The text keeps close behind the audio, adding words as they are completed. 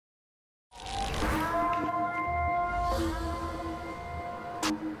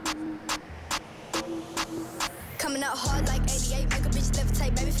Coming out hard like 88, make a bitch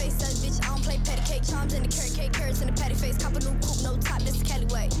levitate. Babyface Savage, bitch, I don't play patty cake. Charms in the carrot cake, carrots in the patty face. Cop a new coupe, no top, this is Cali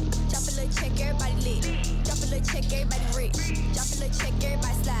way. Drop a little check, everybody lit. Drop a little check, everybody rich. Drop a little check,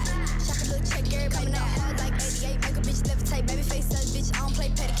 everybody slide. Shop a little check, everybody coming out hard like 88, make a bitch levitate. Babyface Savage, bitch, I don't play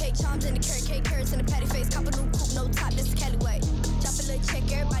patty cake. Charms in the carrot cake, carrots in the patty face. Cop a new coupe, no top, this is Cali way. Drop a little check,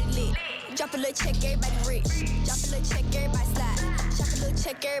 everybody lit. Drop a little check, everybody rich. Drop a little check, everybody slide. Shop a little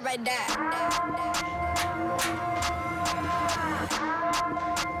check, everybody die.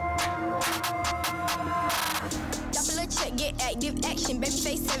 Drop a little check, get active action.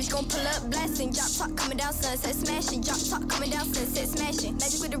 Babyface Savage gon' pull up blasting. Drop top coming down, sunset smashing. Drop top coming down, sunset smashing.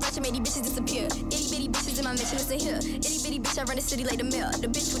 Magic with the rush, I made these bitches disappear. Itty bitty bitches in my mansion, listen here. Itty bitty bitch, I run the city like the mill. The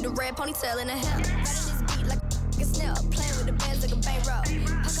bitch with the red ponytail in her hair. Riding this beat like a snail. Playing with the bands like a bankroll.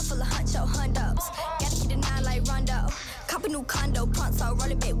 Pocket full of huncho hundos. Gotta keep the 9 like Rondo. Cop a new condo, pronto.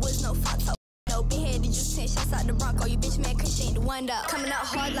 Rolling back woods, no fonto. No big head, did you 10 shots out the Bronco? You bitch mad cause she ain't the one though. Coming out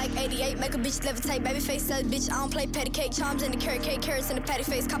hard like 88, make a bitch levitate. Babyface Savage, bitch, I don't play patty cake. Charms in the carrot cake, carrots in the patty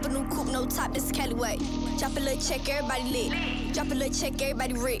face. Cop a new coupe, no top, this is Cali way. Drop a little check, everybody lit. Drop a little check,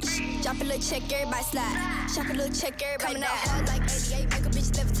 everybody rich. Drop a little check, everybody slide. Shop a little check, everybody coming out hard like 88, make a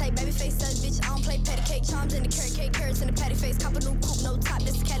bitch levitate. Babyface Savage, bitch, I don't play patty cake. Charms in the carrot cake, carrots in the patty face. Cop a new coupe, no top,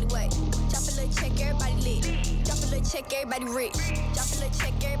 this is Cali way. Drop a little check, everybody lit. Drop a little check, everybody rich. Drop a little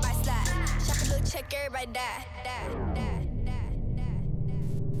check, everybody slide. Shop a little check, everybody die.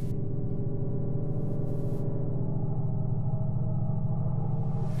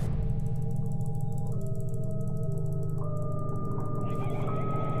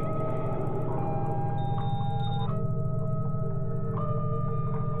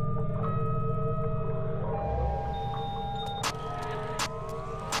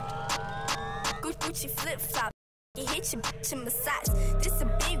 Gucci flip-flop, you hit your bitch in massage. This a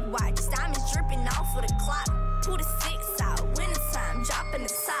big watch, diamonds dripping off of the clock. 2 to 6 out, wintertime, dropping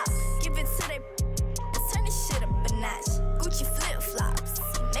the top. Give it to that, let's turn this shit up a notch. Gucci flip-flops,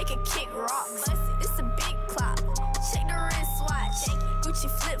 make it kick rocks. This a big clock, check the wristwatch. Gucci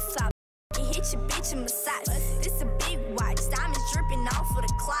flip-flop, you hit your bitch in massage. This a big watch, diamonds dripping off of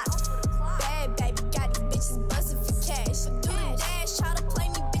the clock. Bad baby, got these bitches bustin' for cash. Do the dash, try to play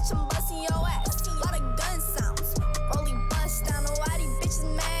me, bitch, I'm bustin' your ass. Lot of gun sounds, rolling bust down. Know why these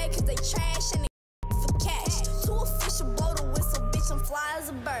bitches mad? Cause they trash and they for cash. Too official, blow the whistle, bitch, I'm fly as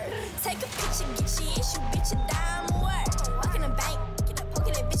a bird. Take a picture, get your issue, bitch, a dime a word. Walk in the bank,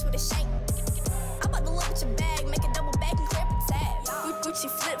 poking that bitch with a shank. I'm about to look at your bag, make a double back and clear the tab. Gucci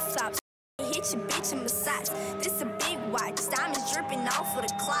flip-flops, hit your bitch in massage. This a big watch, diamonds dripping off of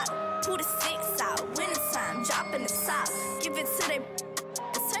the clock. 2 to 6 out, wintertime, dropping the top. Give it to that,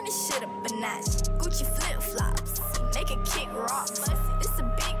 let's turn this shit up a notch. Gucci flip-flops, make it kick rocks. This a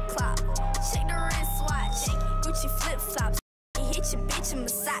big clock, check the wristwatch. Gucci flip-flops, hit your bitch in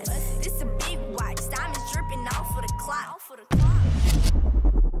massage. This a